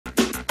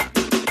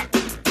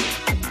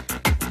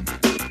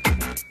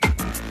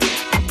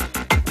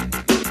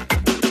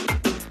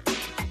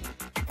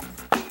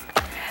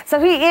So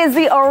he is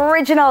the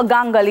original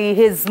Gangalee.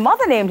 His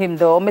mother named him,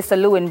 though, Mr.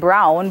 Louie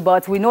Brown,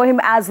 but we know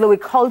him as Louie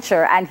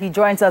Culture, and he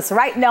joins us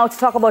right now to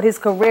talk about his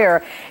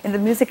career in the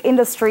music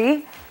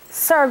industry.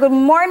 Sir, good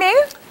morning.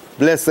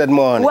 Blessed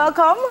morning.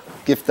 Welcome.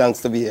 Give thanks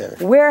to be here.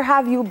 Where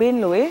have you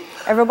been, Louie?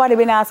 Everybody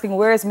been asking,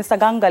 where is Mr.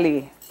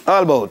 Gangalee?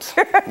 All about.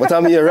 But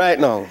I'm here right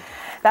now.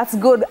 That's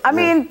good. I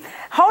mean,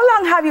 how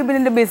long have you been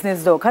in the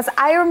business, though? Because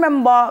I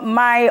remember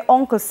my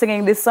uncle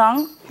singing this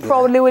song,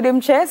 proudly with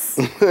him chest.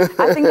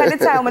 I think at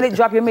the time when it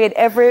dropped, you made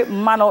every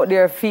man out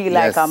there feel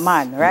like a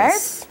man, right?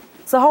 Yes.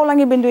 So how long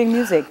you been doing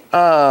music?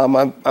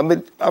 I'm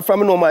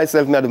from know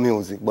myself, not the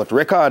music, but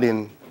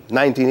recording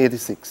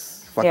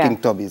 1986 for King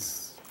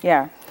Tubby's.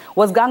 Yeah.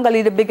 Was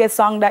Gangalee the biggest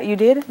song that you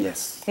did?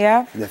 Yes.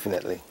 Yeah?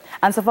 Definitely.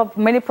 And so for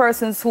many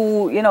persons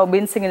who, you know,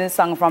 been singing this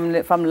song from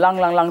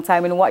long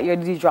time, in what year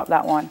did you drop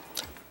that one?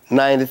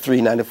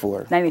 93,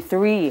 94.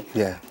 93?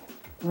 Yeah.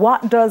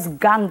 What does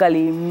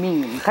Gangalee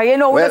mean? Because you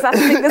know, we just have to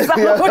sing the song,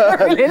 we don't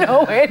really know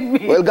what it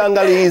means. Well,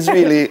 Gangalee is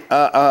really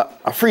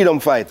a freedom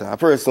fighter, a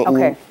person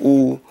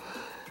who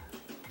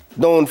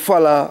don't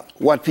follow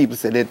what people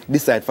say, they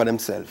decide for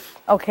themselves.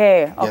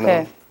 Okay, okay. You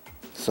know?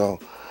 So,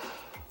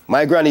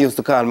 my granny used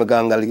to call me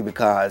Gangalee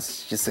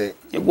because she said,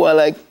 you go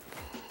like,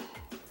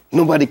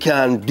 nobody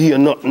can do you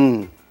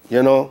nothing,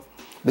 you know?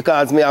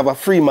 Because me have a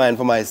free mind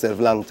for myself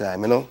long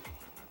time, you know?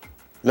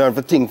 Learn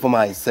to think for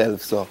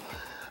myself, so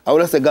I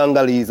would say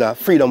Gangalee is a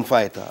freedom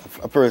fighter,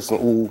 a person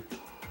who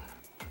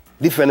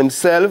defend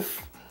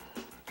himself,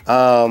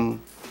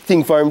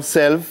 think for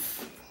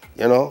himself,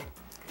 you know,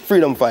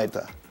 freedom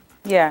fighter.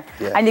 Yeah.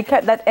 And you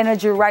kept that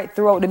energy right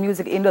throughout the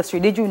music industry.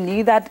 Did you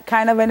need that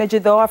kind of energy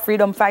though, a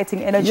freedom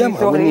fighting energy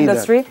throughout the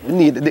industry?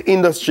 The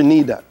industry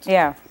need that.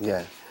 Yeah.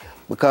 Yeah.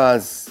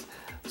 Because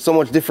so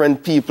much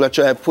different people are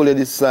trying to pull you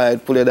this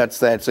side, pull you that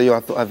side, so you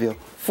have to have your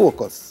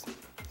focus,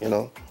 you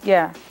know?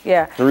 Yeah,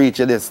 yeah. To reach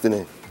your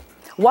destiny.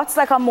 What's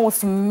like a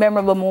most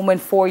memorable moment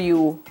for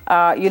you,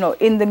 you know,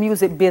 in the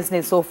music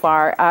business so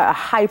far, a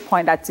high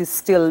point that is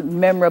still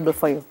memorable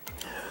for you?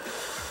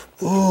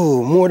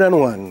 Oh, more than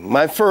one.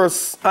 My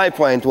first high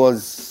point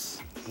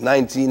was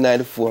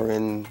 1994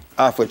 in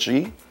Halfway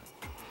Tree.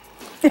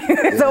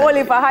 So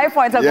only for high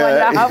point of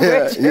going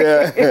Halfway Tree.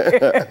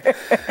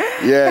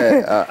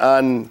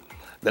 And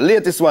the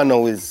latest one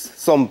now is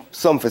some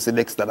for the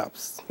Dexter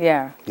Daps.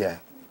 Yeah. Yeah.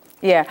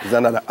 Yeah. It's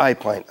another high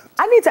point.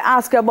 I need to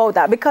ask you about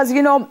that because,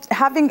 you know,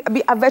 having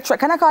a veteran,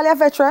 can I call you a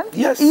veteran?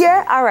 Yes.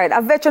 Yeah, all right.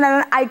 A veteran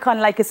and an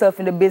icon like yourself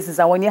in the business,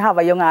 and when you have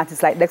a young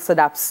artist like Dexter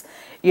Daps,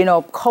 you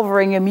know,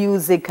 covering your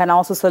music and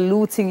also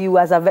saluting you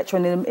as a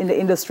veteran in the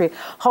industry,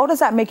 how does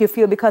that make you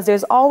feel? Because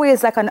there's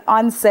always like an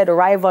unsaid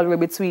rivalry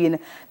between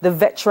the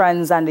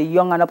veterans and the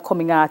young and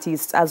upcoming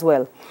artists as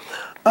well.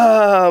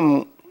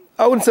 I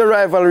wouldn't say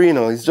rivalry, you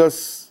know, it's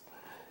just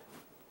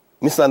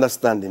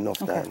misunderstanding of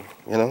time,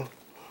 you know?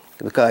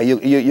 Because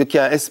you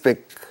can't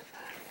expect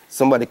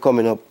somebody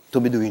coming up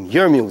to be doing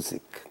your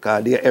music,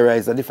 because their era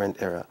is a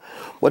different era.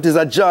 But it's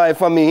a joy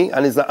for me,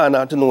 and it's an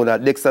honor to know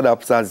that Dexter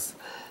Daps as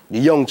the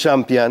young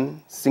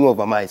champion sing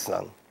over my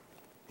song.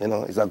 You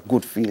know, it's a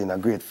good feeling, a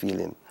great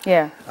feeling.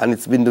 Yeah. And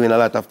it's been doing a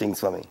lot of things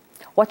for me.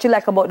 What you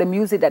like about the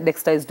music that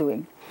Dexter is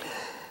doing?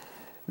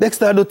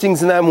 Dexter do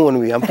things in their own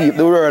way, and people,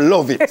 the world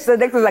love it. So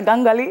Dexter's a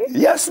Gangalee?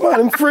 Yes,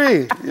 man, I'm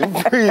free. I'm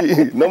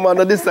free. No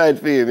man decide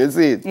for him, you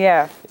see it?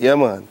 Yeah. Yeah,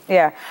 man.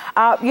 Yeah.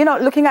 You know,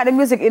 looking at the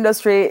music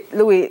industry,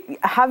 Louie,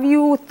 have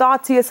you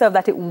thought to yourself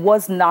that it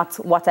was not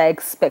what I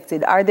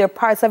expected? Are there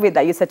parts of it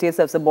that you said to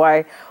yourself, so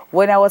boy,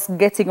 when I was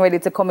getting ready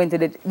to come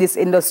into this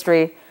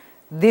industry,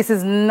 this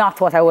is not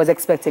what I was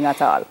expecting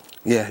at all?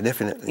 Yeah,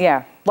 definitely.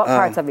 Yeah. What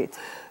parts of it?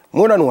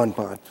 More than one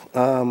part.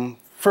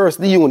 First,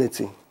 the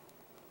unity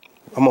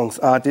amongst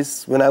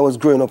artists. When I was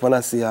growing up and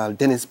I see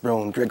Dennis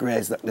Brown, Greg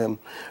Rice, them,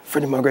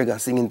 Freddie McGregor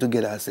singing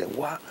together, I said,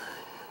 wow,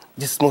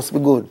 this must be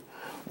good.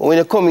 But when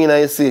you come in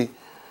and you see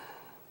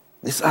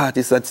this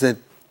artist that said,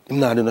 I'm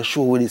not doing a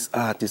show with this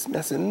artist,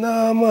 I said,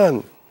 nah,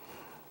 man,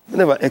 I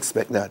never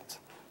expect that,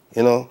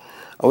 you know.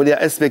 And what they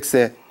expect,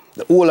 say,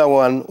 the older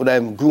one would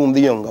have groomed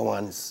the younger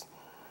ones,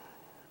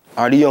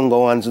 or the younger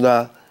ones would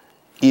have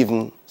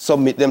even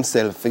submit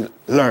themselves to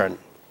learn.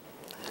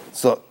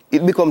 So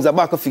it becomes a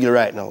battlefield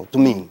right now, to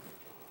me.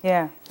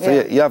 Yeah. So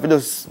you have to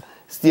just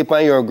stay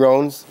on your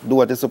grounds, do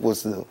what you're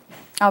supposed to do.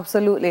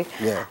 Absolutely.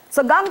 Yeah.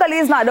 So Gangalee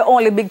is not the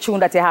only big tune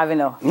that you have, you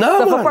know? No,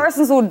 so for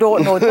persons who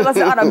don't know, tell us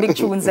the other big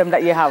tunes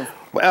that you have.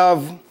 We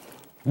have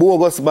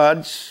Bogus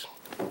Badge,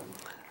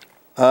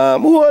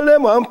 Hold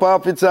Them and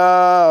Pop It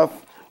Off.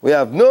 We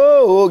have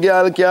No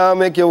Girl Can't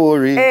Make You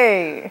Worry.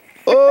 Hey.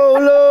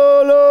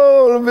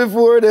 Oh, Lord,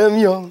 before them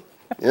young.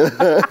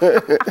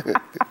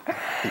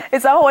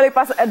 It's a whole heap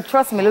of,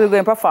 trust me, Louie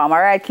going to perform, all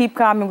right? Keep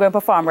calm, I'm going to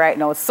perform right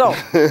now. So,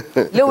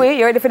 Louie,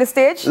 you ready for the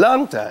stage?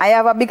 Long time. I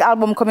have a big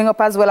album coming up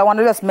as well. I want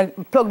to just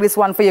plug this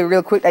one for you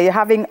real quick. You're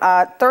having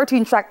a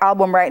 13-track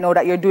album right now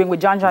that you're doing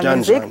with John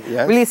Music.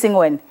 Yes. Releasing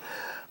when?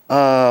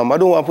 I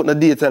don't want to put a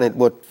date on it,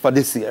 but for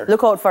this year.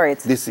 Look out for it.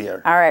 This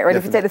year. All right, ready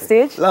to take the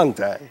stage? Long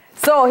time.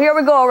 So, here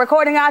we go.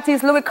 Recording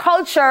artist Louie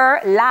Culture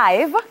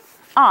live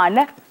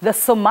on the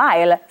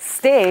Smile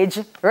stage.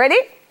 Ready?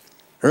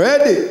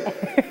 Ready.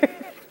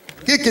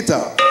 Kick it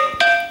up.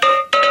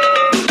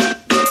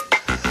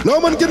 No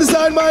man can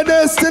decide my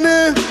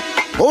destiny.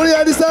 Only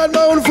I decide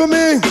my own for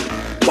me.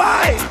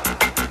 Why?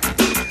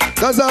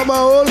 Cause I'm a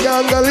old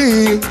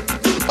Gangalee.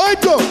 I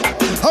go.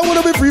 I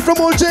wanna be free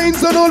from all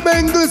chains and all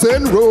bangles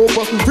and rope.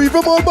 Free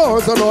from all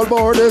bars and all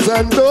borders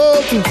and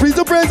dope. Free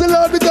to praise the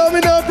Lord because me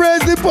not praise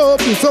the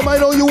Pope. Some I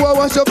know you are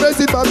wash up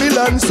blessed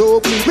Babylon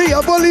soap. Me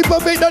have a leap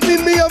of faith that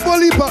in me have a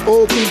leap of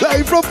hope.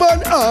 Life rough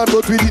and hard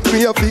but with it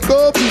me a pick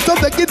up. Some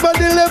take it by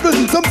the level,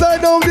 some slide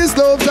down the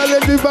slopes. I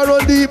let river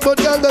run deep but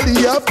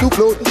Gangalee have to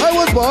float. I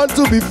was born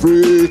to be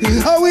free.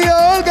 And we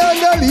all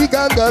Gangalee,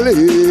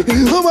 Gangalee.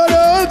 Woman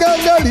all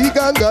Gangalee,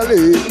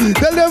 Gangalee.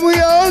 Tell them we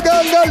all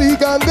Gangalee,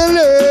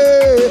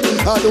 Gangalee.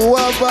 And who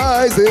have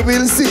eyes they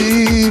will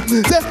see.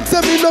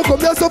 Say me no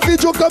come here so fi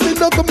joke and me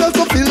no come here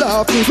so fi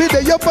laugh. Me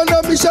dey up on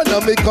a mission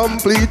and me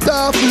complete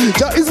off.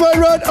 Jah is my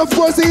rod, of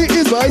course he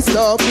is my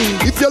staff.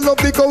 If you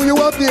love the cow you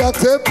have to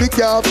accept the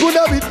calf. Could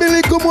have it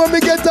me come when me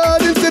get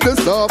hard instead of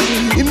soft.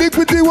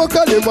 Iniquity work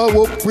and them a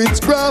work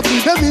witchcraft.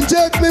 Them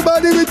inject me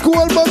body with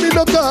cold but me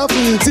no cough.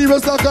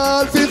 Serious like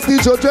all 50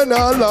 children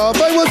all laugh.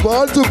 I was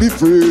born to be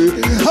free.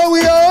 And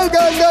we all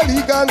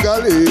Gangalee,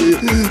 Gangalee.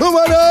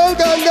 Woman all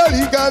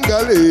Gangalee,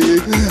 Gangalee.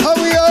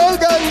 And we all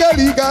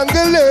Gangalee,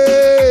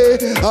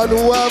 Gangalee. And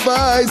who have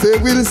eyes they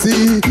will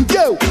see.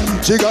 Yo,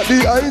 she got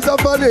the eyes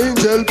of an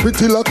angel,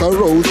 pretty like a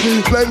rose.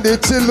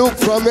 Splendid she look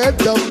from head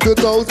down to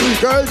toes.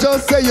 Girl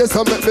just say yes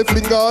and make me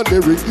fling on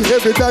the ring.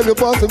 Every time you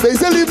pass the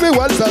bass, you leave me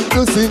one song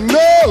to sing.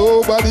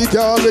 Nobody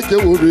can make you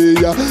worry.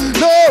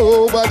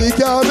 Nobody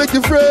can make you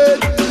afraid.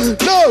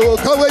 No,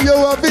 cause when you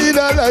have been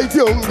a life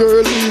young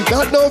girl,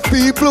 not no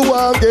people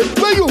want get.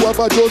 When you have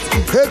a just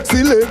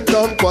excellent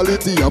and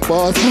quality a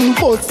pass.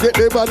 Must get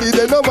the body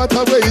then no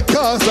matter where it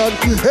costs. And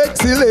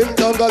excellent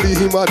Gangalee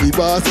him a the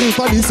boss.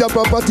 Police your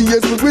property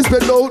yes we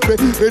spend out me.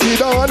 Me need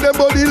a want them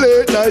body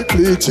late night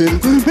bleaching.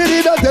 Me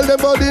need a tell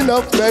them body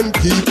enough men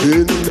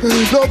keeping.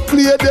 No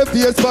play the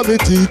face for me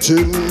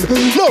teaching.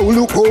 No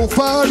look how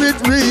far it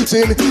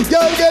reaching.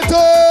 Y'all get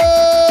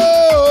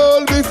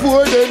old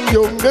before them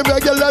young. Them a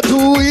girl are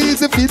too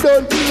easy fi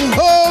done.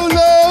 Oh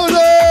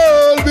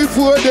no,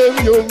 before them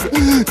young.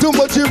 Too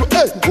much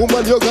hey,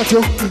 woman you got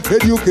your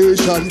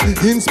education,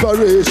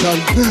 inspiration.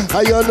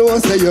 I you know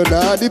say you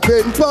not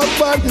depend pop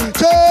man.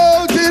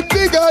 Shout it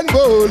big and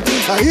bold.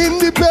 I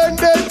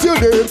independent you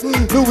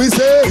them. Do we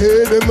say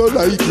hey them no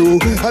like you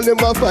and them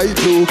a fight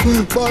you.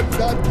 But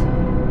that